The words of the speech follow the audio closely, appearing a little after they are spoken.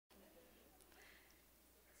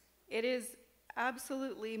It is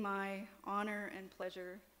absolutely my honor and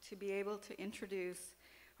pleasure to be able to introduce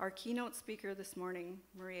our keynote speaker this morning,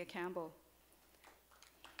 Maria Campbell.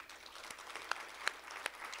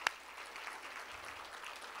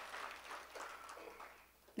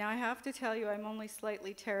 Now I have to tell you, I'm only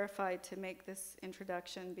slightly terrified to make this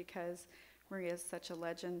introduction because Maria is such a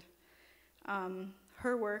legend.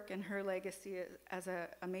 Her work and her legacy as a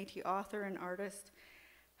Métis author and artist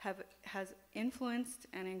has influenced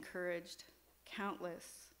and encouraged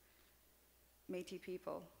countless Métis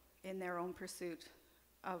people in their own pursuit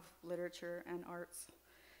of literature and arts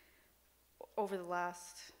over the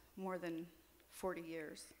last more than 40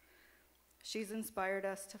 years. She's inspired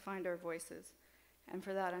us to find our voices, and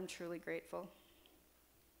for that I'm truly grateful.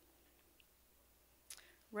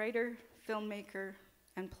 Writer, filmmaker,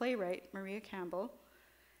 and playwright Maria Campbell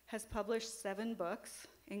has published 7 books,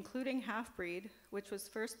 including Half-Breed, which was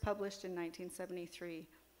first published in 1973.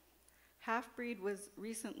 Half-Breed was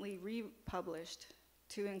recently republished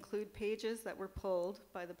to include pages that were pulled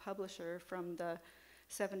by the publisher from the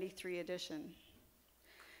 73 edition.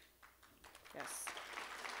 Yes.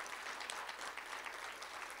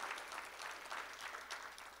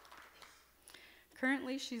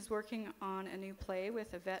 Currently, she's working on a new play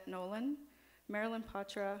with Yvette Nolan, Marilyn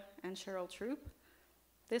Patra, and Cheryl Troop.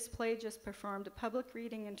 This play just performed a public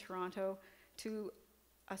reading in Toronto to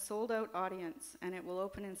a sold-out audience, and it will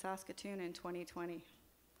open in Saskatoon in 2020.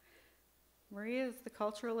 Maria is the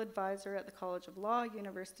cultural advisor at the College of Law,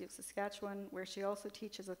 University of Saskatchewan, where she also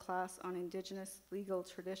teaches a class on Indigenous legal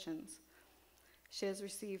traditions. She has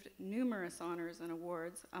received numerous honors and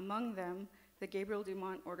awards, among them the Gabriel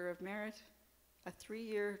Dumont Order of Merit, a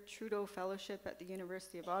 3-year Trudeau Fellowship at the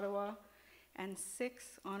University of Ottawa, and 6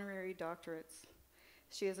 honorary doctorates.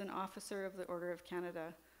 She is an officer of the Order of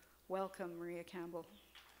Canada. Welcome, Maria Campbell.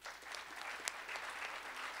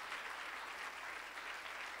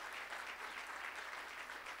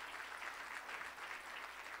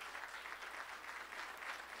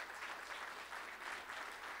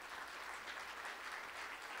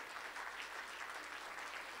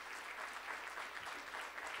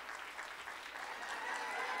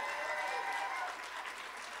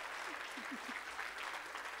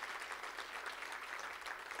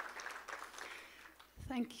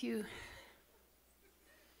 Thank you.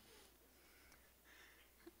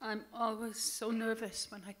 I'm always so nervous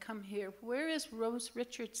when I come here. Where is Rose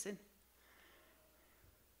Richardson?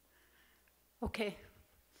 Okay.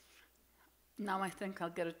 Now I think I'll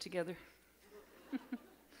get it together.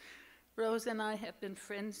 Rose and I have been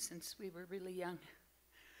friends since we were really young.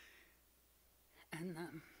 And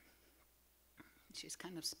she's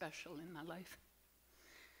kind of special in my life.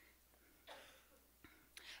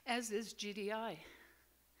 As is GDI.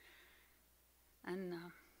 And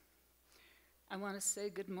I want to say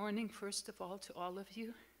good morning, first of all, to all of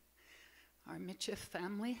you, our Michif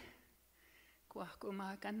family.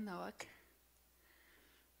 Kwakumaganawak.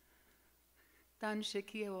 Dan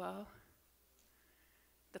Shikiawao.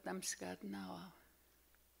 Datamskadnao.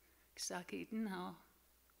 Ksakidnao.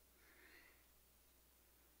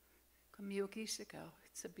 Kamyokisikao.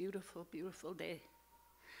 It's a beautiful, beautiful day.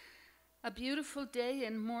 A beautiful day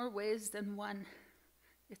in more ways than one.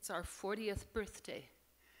 It's our 40th birthday.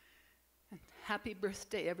 And happy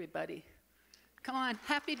birthday, everybody. Come on,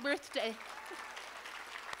 happy birthday.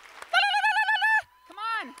 Come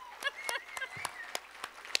on.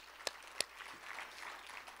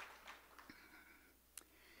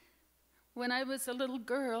 When I was a little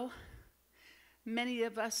girl, many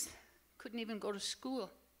of us couldn't even go to school.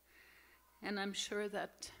 And I'm sure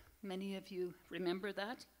that many of you remember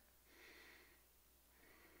that.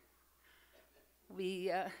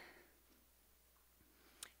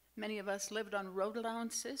 Many of us lived on road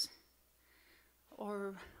allowances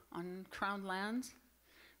or on crown lands.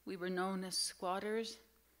 We were known as squatters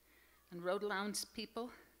and road allowance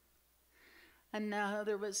people. And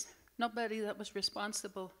there was nobody that was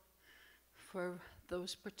responsible for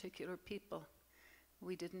those particular people.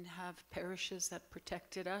 We didn't have parishes that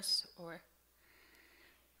protected us or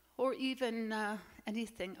even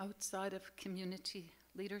anything outside of community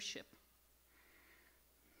leadership.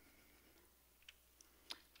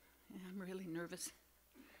 I'm really nervous,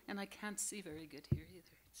 and I can't see very good here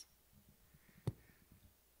either.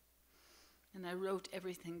 And I wrote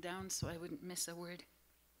everything down so I wouldn't miss a word.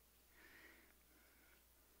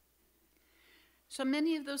 So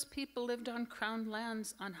many of those people lived on crown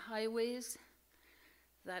lands, on highways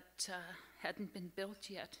that hadn't been built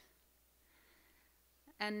yet.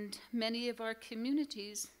 And many of our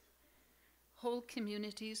communities, whole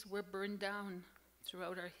communities, were burned down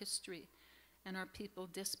throughout our history, and our people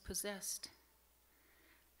dispossessed.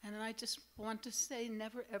 And I just want to say,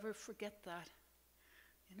 never ever forget that.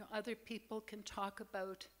 You know, other people can talk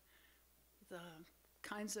about the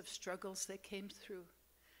kinds of struggles they came through.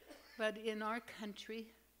 But in our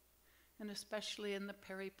country, and especially in the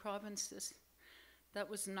Perry provinces, that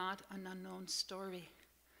was not an unknown story,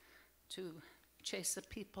 to chase the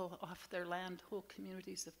people off their land, whole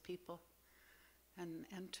communities of people,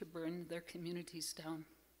 and to burn their communities down.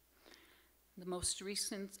 The most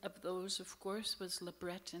recent of those, of course, was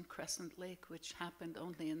Lebret and Crescent Lake, which happened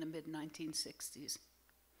only in the mid-1960s.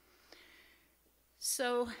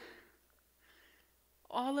 So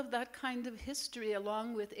all of that kind of history,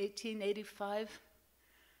 along with 1885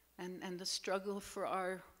 and the struggle for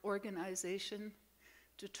our organization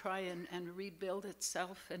to try and rebuild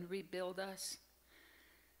itself and rebuild us,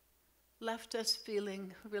 left us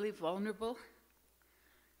feeling really vulnerable.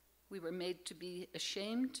 We were made to be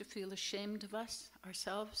ashamed, to feel ashamed of us,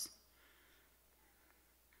 ourselves.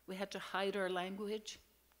 We had to hide our language.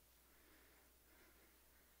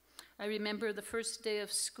 I remember the first day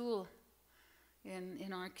of school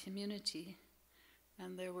in our community,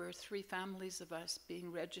 and there were 3 families of us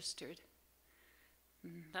being registered.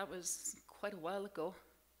 And that was quite a while ago.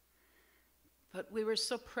 But we were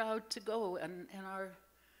so proud to go, and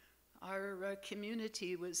our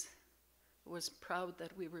community was proud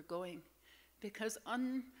that we were going, because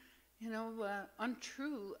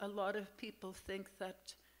untrue, a lot of people think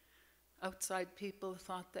that outside people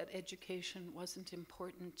thought that education wasn't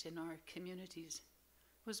important in our communities.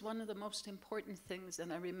 It was one of the most important things,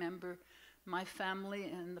 and I remember my family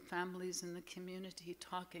and the families in the community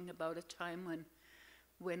talking about a time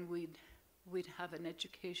when we'd have an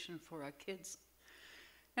education for our kids.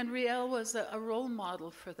 And Riel was a role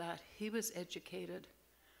model for that. He was educated.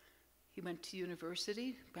 He went to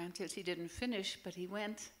university. Granted, he didn't finish, but he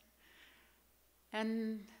went.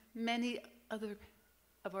 And many other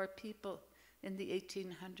of our people in the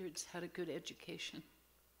 1800s had a good education.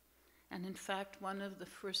 And in fact, one of the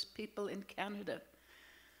first people in Canada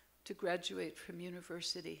to graduate from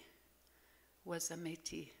university was a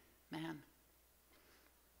Métis man.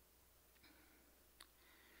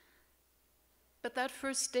 But that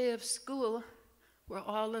first day of school, where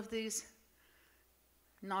all of these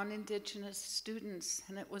non-Indigenous students,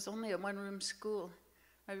 and it was only a one-room school.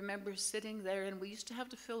 I remember sitting there, and we used to have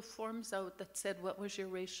to fill forms out that said, what was your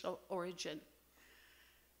racial origin?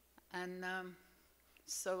 And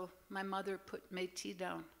so my mother put Métis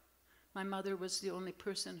down. My mother was the only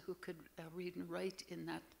person who could read and write in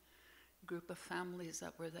that group of families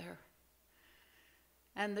that were there.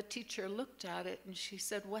 And the teacher looked at it, and she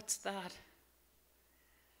said, what's that?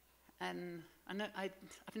 And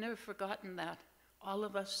I've never forgotten that. All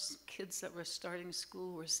of us kids that were starting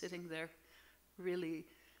school were sitting there really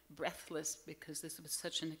breathless because this was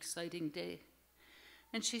such an exciting day.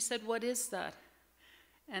 And she said, what is that?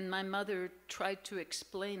 And my mother tried to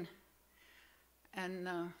explain.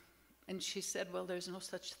 And she said, well, there's no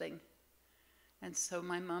such thing. And so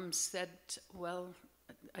my mom said, well,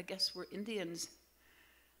 I guess we're Indians.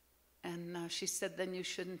 And she said, then you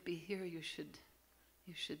shouldn't be here. You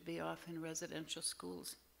should be off in residential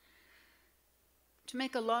schools. To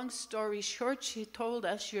make a long story short, she told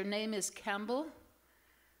us, your name is Campbell,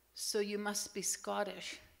 so you must be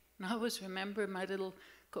Scottish. And I always remember my little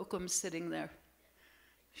Kokum sitting there.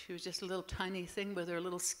 She was just a little tiny thing with her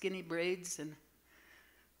little skinny braids and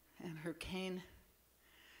her cane.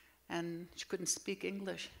 And she couldn't speak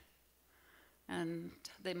English. And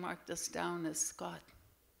they marked us down as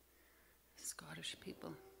Scottish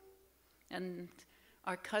people. And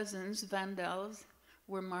our cousins, Vandals,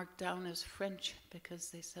 were marked down as French because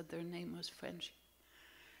they said their name was French.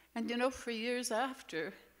 And you know, for years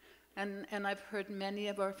after, and I've heard many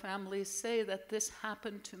of our families say that this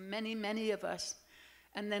happened to many, many of us,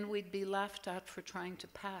 and then we'd be laughed at for trying to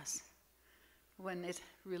pass, when it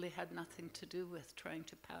really had nothing to do with trying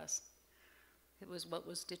to pass. It was what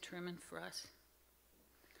was determined for us.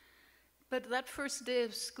 But that first day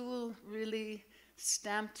of school really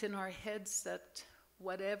stamped in our heads that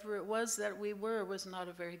whatever it was that we were was not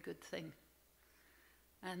a very good thing.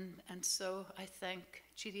 And so I thank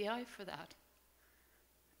GDI for that,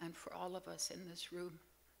 and for all of us in this room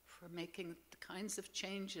for making the kinds of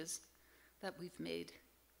changes that we've made.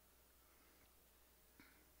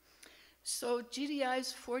 So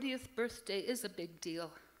GDI's 40th birthday is a big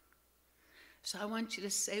deal. So I want you to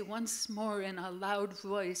say once more in a loud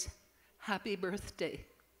voice, happy birthday.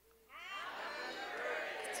 Happy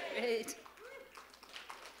birthday. That's great.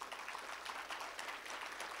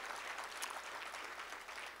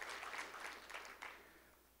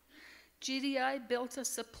 GDI built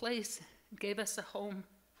us a place, gave us a home.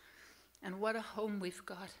 And what a home we've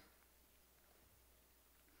got.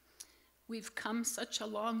 We've come such a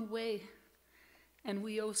long way, and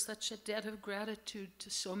we owe such a debt of gratitude to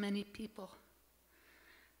so many people.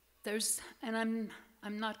 And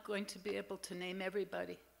I'm not going to be able to name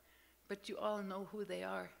everybody, but you all know who they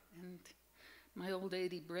are, and my old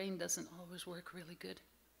 80 brain doesn't always work really good.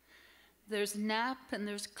 There's Knapp, and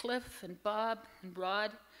there's Cliff, and Bob, and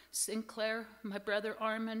Rod, Sinclair, my brother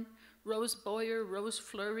Armin, Rose Boyer, Rose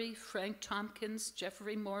Fleury, Frank Tompkins,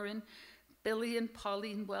 Jeffrey Morin, Billy and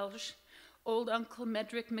Pauline Welsh, old Uncle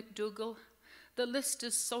Medrick McDougall. The list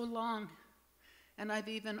is so long, and I've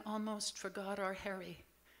even almost forgot our Harry.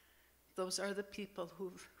 Those are the people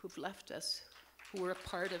who've left us, who were a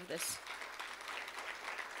part of this.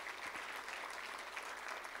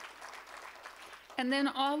 And then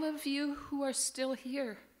all of you who are still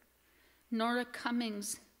here, Nora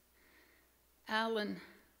Cummings, Alan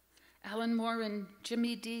Morin,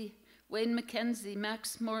 Jimmy D., Wayne McKenzie,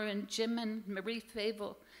 Max Morin, Jim and Marie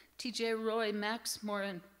Favel, TJ Roy, Max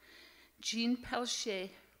Morin, Jean Pelche,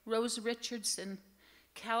 Rose Richardson,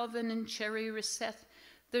 Calvin and Cherry Reseth.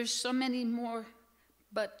 There's so many more,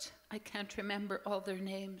 but I can't remember all their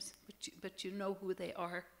names, but you know who they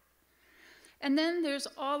are. And then there's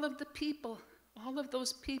all of the people, all of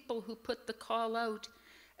those people who put the call out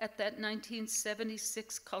at that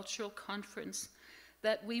 1976 cultural conference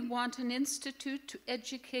that we want an institute to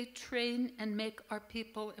educate, train, and make our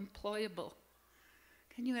people employable.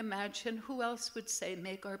 Can you imagine? Who else would say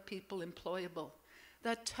make our people employable?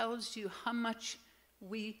 That tells you how much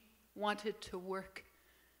we wanted to work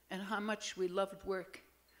and how much we loved work.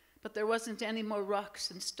 But there wasn't any more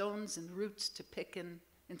rocks and stones and roots to pick in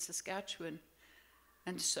Saskatchewan.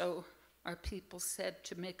 And so our people said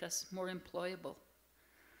to make us more employable.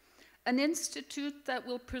 An institute that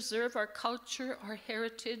will preserve our culture, our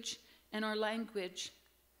heritage, and our language.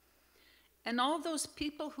 And all those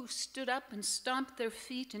people who stood up and stomped their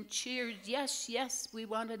feet and cheered, yes, yes, we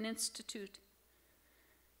want an institute.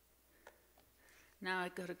 Now I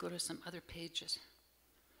gotta go to some other pages.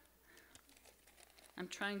 I'm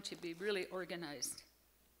trying to be really organized.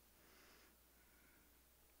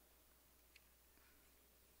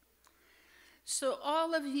 So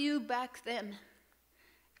all of you back then,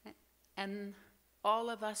 and all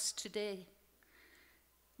of us today,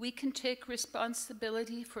 we can take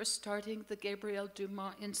responsibility for starting the Gabriel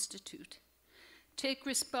Dumas Institute. Take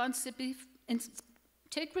responsibility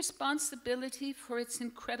for its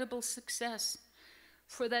incredible success,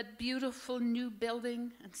 for that beautiful new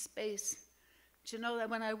building and space. Do you know that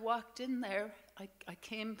when I walked in there, I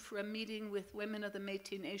came for a meeting with women of the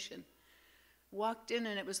Métis Nation. Walked in,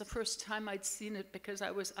 and it was the first time I'd seen it because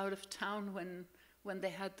I was out of town when they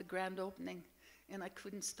had the grand opening, and I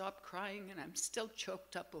couldn't stop crying, and I'm still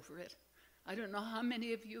choked up over it. I don't know how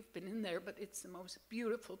many of you have been in there, but it's the most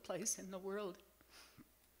beautiful place in the world.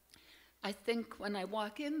 I think when I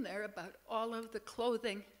walk in there about all of the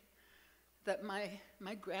clothing that my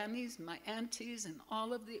grannies, my aunties, and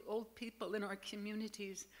all of the old people in our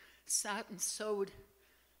communities sat and sewed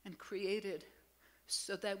and created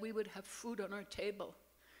so that we would have food on our table,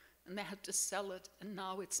 and they had to sell it, and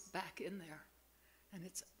now it's back in there, and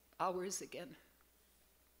it's ours again.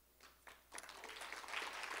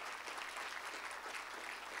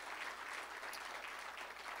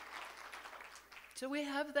 So we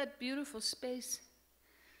have that beautiful space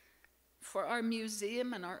for our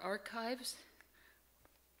museum and our archives.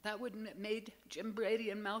 That would have made Jim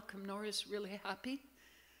Brady and Malcolm Norris really happy,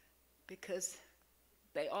 because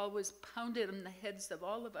they always pounded on the heads of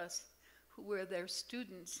all of us who were their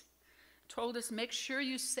students, told us, make sure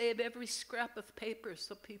you save every scrap of paper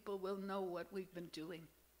so people will know what we've been doing.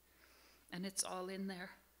 And it's all in there.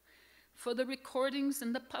 For the recordings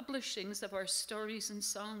and the publishings of our stories and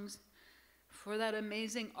songs, for that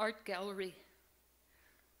amazing art gallery,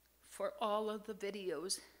 for all of the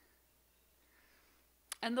videos.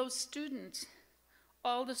 And those students,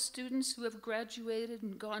 all the students who have graduated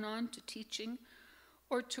and gone on to teaching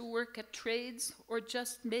or to work at trades or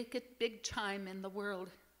just make it big time in the world.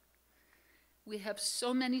 We have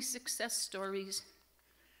so many success stories.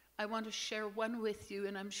 I want to share one with you,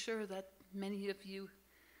 and I'm sure that many of you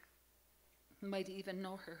might even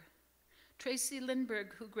know her. Tracy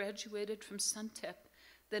Lindbergh, who graduated from Suntep,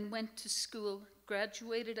 then went to school,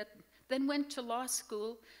 then went to law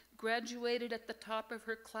school, graduated at the top of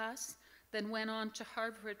her class, then went on to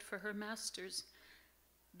Harvard for her master's,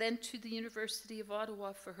 then to the University of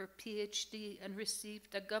Ottawa for her PhD, and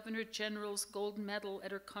received a Governor General's Gold Medal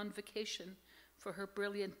at her convocation for her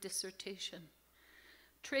brilliant dissertation.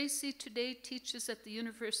 Tracy today teaches at the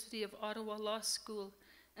University of Ottawa Law School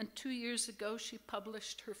And 2 years ago, she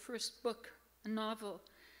published her first book, a novel,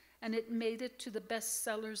 and it made it to the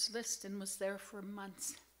bestsellers list and was there for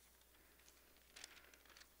months.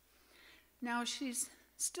 Now she's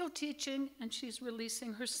still teaching, and she's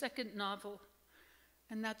releasing her second novel.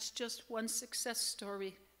 And that's just one success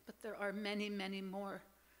story, but there are many, many more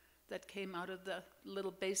that came out of the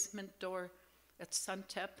little basement door at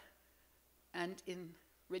Suntep and in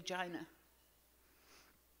Regina.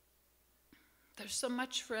 There's so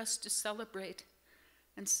much for us to celebrate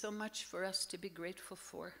and so much for us to be grateful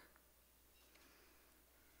for.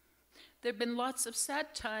 There have been lots of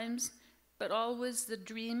sad times, but always the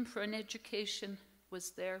dream for an education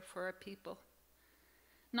was there for our people.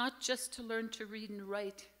 Not just to learn to read and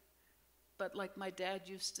write, but like my dad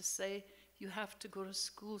used to say, you have to go to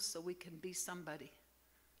school so we can be somebody.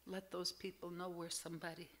 Let those people know we're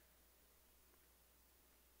somebody.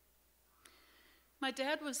 My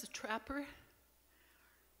dad was a trapper,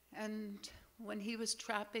 and when he was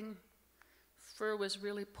trapping, fur was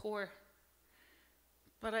really poor.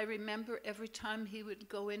 But I remember every time he would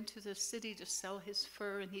go into the city to sell his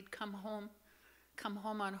fur, and he'd come home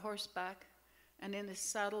on horseback, and in his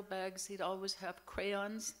saddlebags he'd always have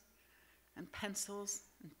crayons and pencils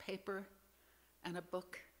and paper and a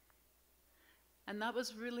book. And that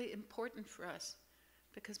was really important for us,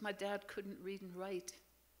 because my dad couldn't read and write.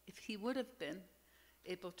 If he would have been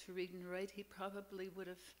able to read and write, he probably would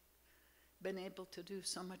have been able to do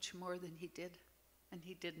so much more than he did, and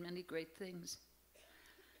he did many great things.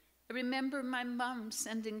 I remember my mom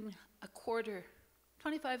sending a quarter,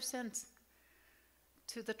 25 cents,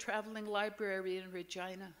 to the traveling library in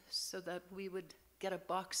Regina so that we would get a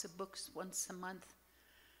box of books once a month,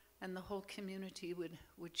 and the whole community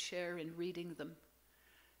would share in reading them.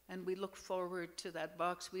 And we looked forward to that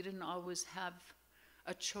box. We didn't always have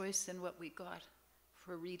a choice in what we got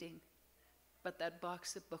for reading, but that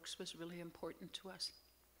box of books was really important to us.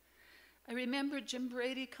 I remember Jim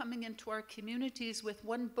Brady coming into our communities with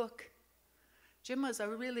one book. Jim was a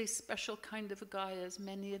really special kind of a guy, as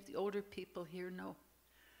many of the older people here know.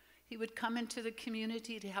 He would come into the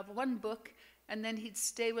community to have one book, and then he'd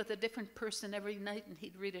stay with a different person every night and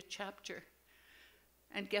he'd read a chapter.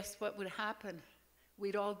 And guess what would happen?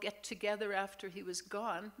 We'd all get together after he was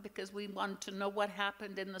gone because we wanted to know what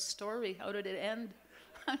happened in the story. How did it end?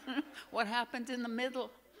 What happened in the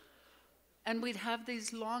middle? And we'd have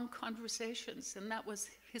these long conversations, and that was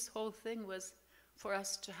his whole thing, was for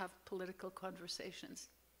us to have political conversations.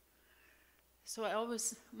 So I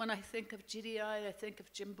always, when I think of GDI, I think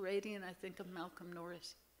of Jim Brady and I think of Malcolm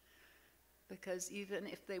Norris. Because even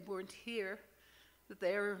if they weren't here,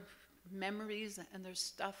 their memories and their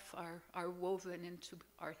stuff are woven into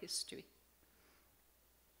our history.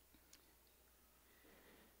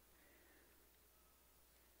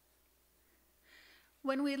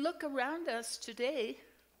 When we look around us today,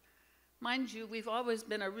 mind you, we've always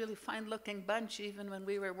been a really fine-looking bunch, even when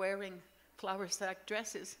we were wearing flower sack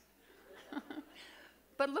dresses.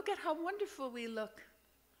 But look at how wonderful we look.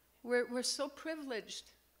 We're so privileged.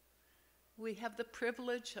 We have the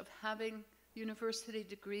privilege of having university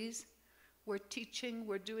degrees. We're teaching,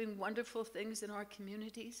 we're doing wonderful things in our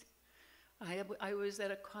communities. I was at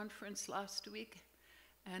a conference last week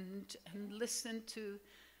and listened to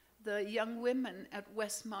the young women at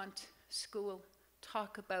Westmont School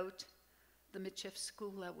talk about the Michif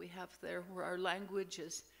School that we have there, where our language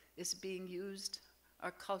is being used,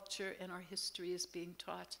 our culture and our history is being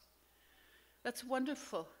taught. That's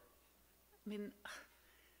wonderful. I mean,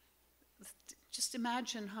 just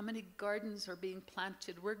imagine how many gardens are being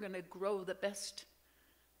planted. We're going to grow the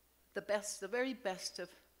very best of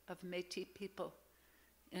Métis people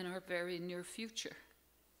in our very near future.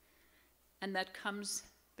 And that comes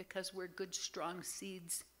because we're good, strong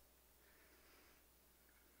seeds.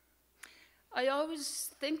 I always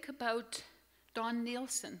think about Don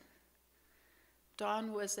Nielsen.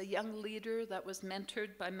 Don was a young leader that was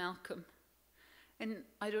mentored by Malcolm. And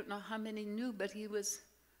I don't know how many knew, but he was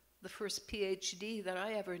the first PhD that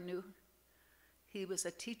I ever knew. He was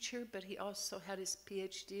a teacher, but he also had his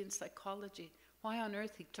PhD in psychology. Why on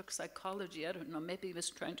earth he took psychology, I don't know. Maybe he was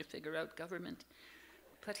trying to figure out government,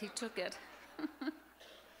 but he took it.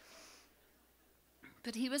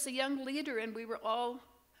 But he was a young leader, and we were all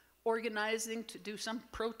organizing to do some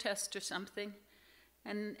protest or something.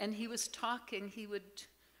 And he was talking. He would,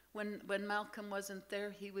 when Malcolm wasn't there,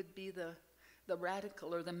 he would be the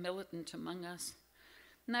radical or the militant among us.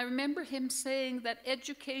 And I remember him saying that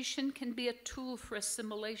education can be a tool for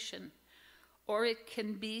assimilation, or it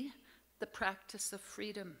can be the practice of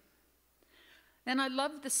freedom. And I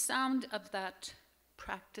love the sound of that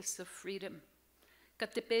practice of freedom.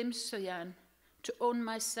 Katipem soyan, to own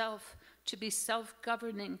myself, to be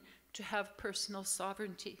self-governing, to have personal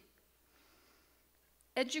sovereignty.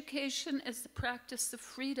 Education as the practice of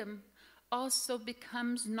freedom also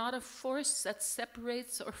becomes not a force that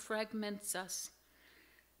separates or fragments us,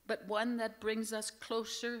 but one that brings us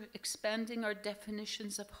closer, expanding our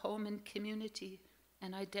definitions of home and community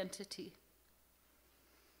and identity.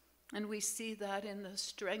 And we see that in the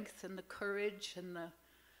strength and the courage and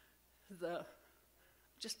the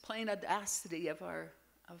just plain audacity of our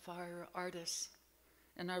artists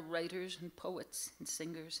and our writers and poets and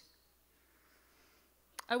singers.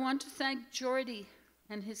 I want to thank Jordy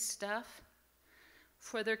and his staff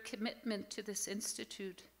for their commitment to this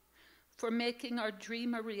institute, for making our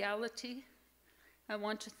dream a reality. I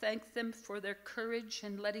want to thank them for their courage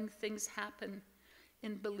in letting things happen,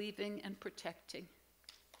 in believing and protecting.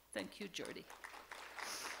 Thank you, Jordy.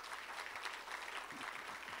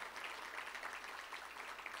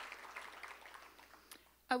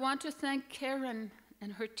 I want to thank Karen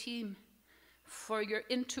and her team for your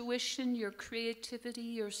intuition, your creativity,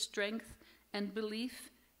 your strength and belief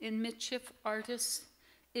in Michif artists,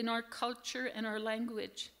 in our culture and our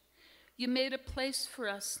language. You made a place for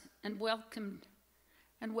us and welcomed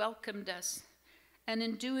us. And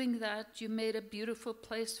in doing that, you made a beautiful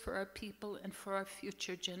place for our people and for our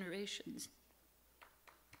future generations.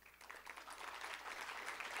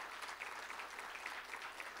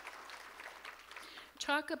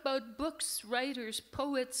 Talk about books, writers,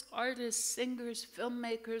 poets, artists, singers,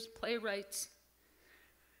 filmmakers, playwrights.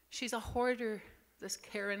 She's a hoarder, this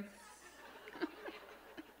Karen.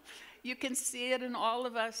 You can see it in all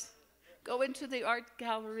of us. Go into the art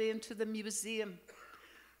gallery, into the museum.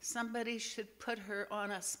 Somebody should put her on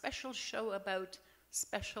a special show about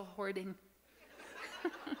special hoarding.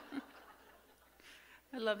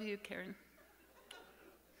 I love you, Karen.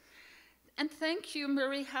 And thank you,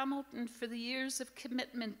 Murray Hamilton, for the years of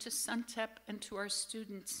commitment to Suntep and to our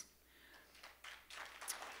students.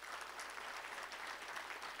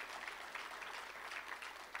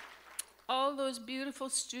 All those beautiful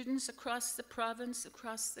students across the province,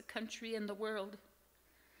 across the country and the world.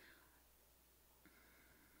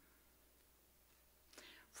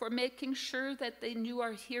 For making sure that they knew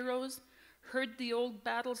our heroes, heard the old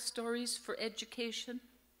battle stories for education.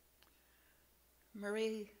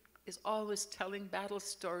 Murray is always telling battle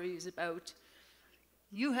stories about,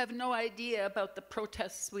 you have no idea about the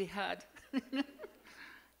protests we had.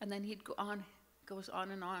 And then he'd goes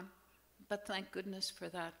on and on. But thank goodness for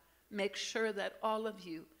that. Make sure that all of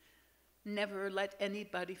you never let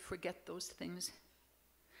anybody forget those things.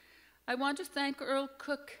 I want to thank Earl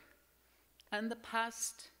Cook and the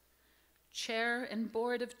past chair and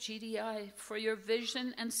board of GDI for your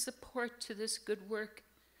vision and support to this good work,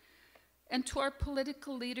 and to our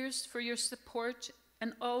political leaders for your support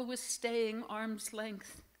and always staying arm's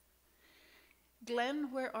length.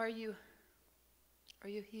 Glenn, where are you? Are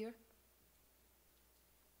you here?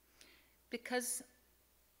 Because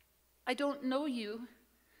I don't know you,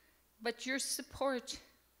 but your support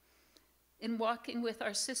in walking with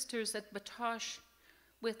our sisters at Batoche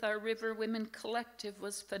with our River Women Collective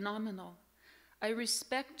was phenomenal. I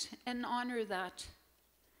respect and honor that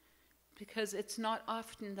because it's not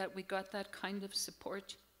often that we got that kind of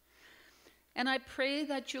support. And I pray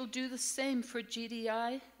that you'll do the same for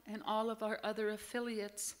GDI and all of our other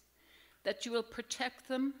affiliates, that you will protect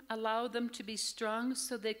them, allow them to be strong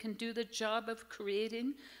so they can do the job of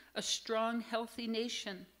creating a strong, healthy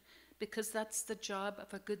nation, because that's the job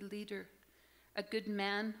of a good leader, a good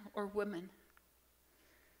man or woman.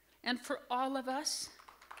 And for all of us,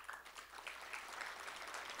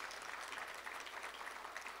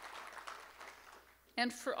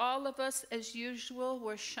 as usual,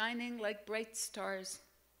 we're shining like bright stars.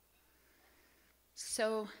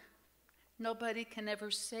 So nobody can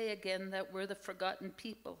ever say again that we're the forgotten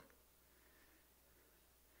people.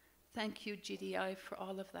 Thank you, GDI, for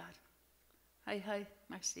all of that. Hi,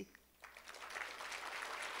 merci.